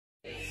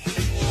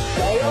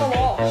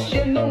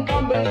先能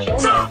干杯，小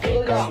马子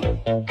让，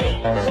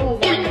生活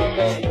干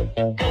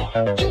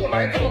杯，就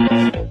来这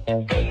么。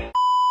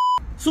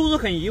是不是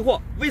很疑惑，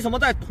为什么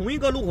在同一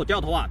个路口掉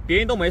头啊，别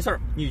人都没事儿，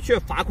你却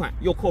罚款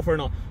又扣分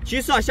呢？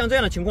其实啊，像这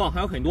样的情况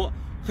还有很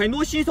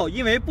多新手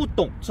因为不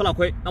懂吃了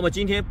亏。那么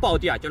今天暴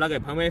弟啊，就来给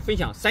朋友们分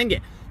享3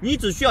点，你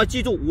只需要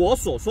记住我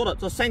所说的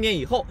这3点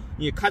以后，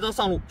你开车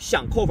上路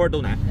想扣分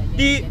都难。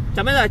第一，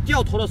咱们在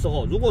掉头的时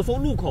候，如果说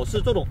路口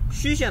是这种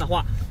虚线的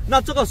话，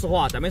那这个时候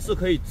啊，咱们是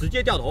可以直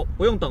接掉头，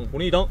不用等红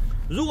绿灯。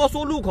如果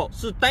说路口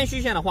是单虚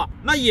线的话，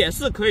那也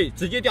是可以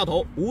直接掉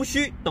头，无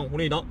需等红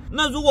绿灯。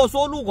那如果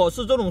说路口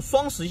是这种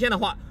双实线的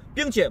话，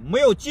并且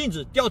没有禁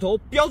止掉头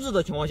标志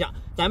的情况下，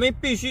咱们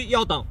必须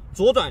要等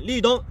左转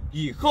绿灯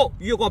以后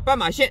越过斑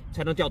马线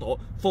才能掉头，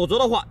否则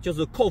的话就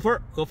是扣分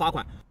和罚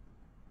款。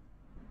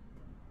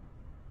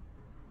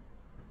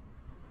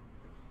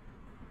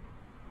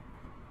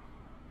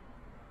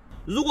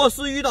如果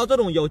是遇到这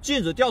种有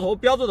禁止掉头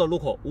标志的路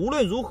口，无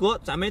论如何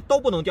咱们都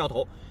不能掉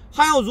头。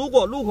还有，如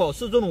果路口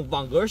是这种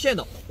网格线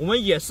的，我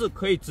们也是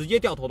可以直接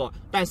掉头的，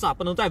但是啊，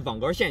不能在网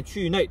格线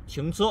区域内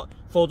停车，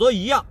否则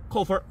一样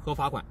扣分和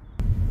罚款。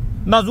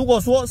那如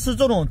果说是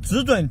这种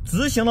只准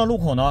直行的路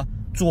口呢，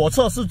左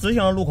侧是直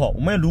行的路口，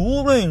我们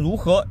无论如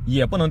何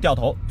也不能掉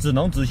头，只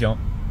能直行。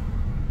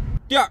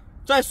第二，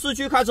在市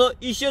区开车，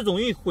一些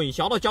容易混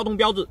淆的交通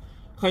标志，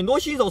很多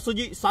新手司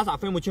机傻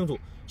分不清楚。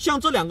像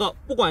这2个，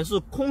不管是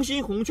空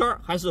心红圈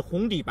还是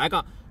红底白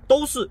杠，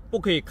都是不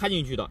可以开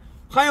进去的。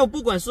还有，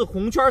不管是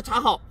红圈插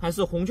号还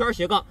是红圈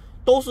斜杠，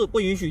都是不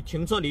允许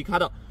停车离开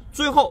的。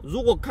最后，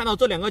如果看到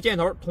这2个箭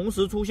头同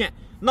时出现，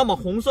那么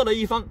红色的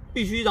一方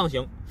必须让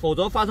行，否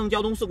则发生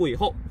交通事故以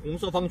后，红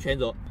色方全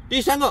责。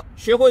第3个，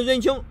学会认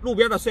清路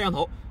边的摄像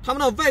头，它们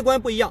的外观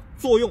不一样，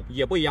作用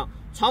也不一样。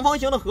长方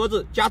形的盒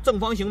子加正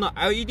方形的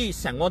LED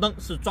闪光灯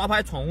是抓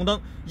拍闯红灯、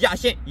压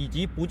线以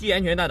及不系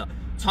安全带的；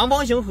长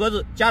方形盒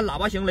子加喇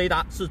叭形雷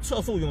达是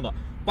测速用的；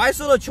白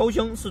色的球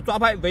形是抓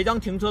拍违章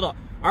停车的，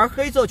而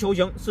黑色球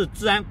形是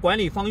治安管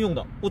理方用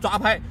的，不抓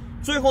拍。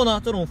最后呢，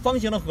这种方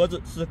形的盒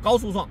子是高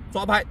速上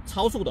抓拍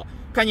超速的，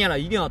看见了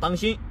一定要当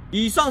心。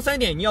以上3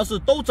点你要是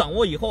都掌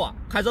握以后啊，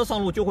开车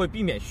上路就会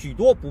避免许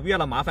多不必要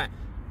的麻烦。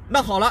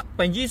那好了，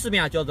本期视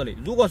频啊就到这里。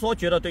如果说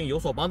觉得对你有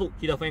所帮助，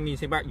记得分享给你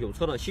身边有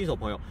车的新手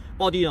朋友。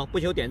暴弟呢不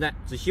求点赞，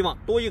只希望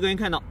多一个人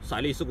看到，少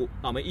一例事故。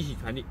让我们一起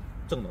传递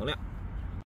正能量。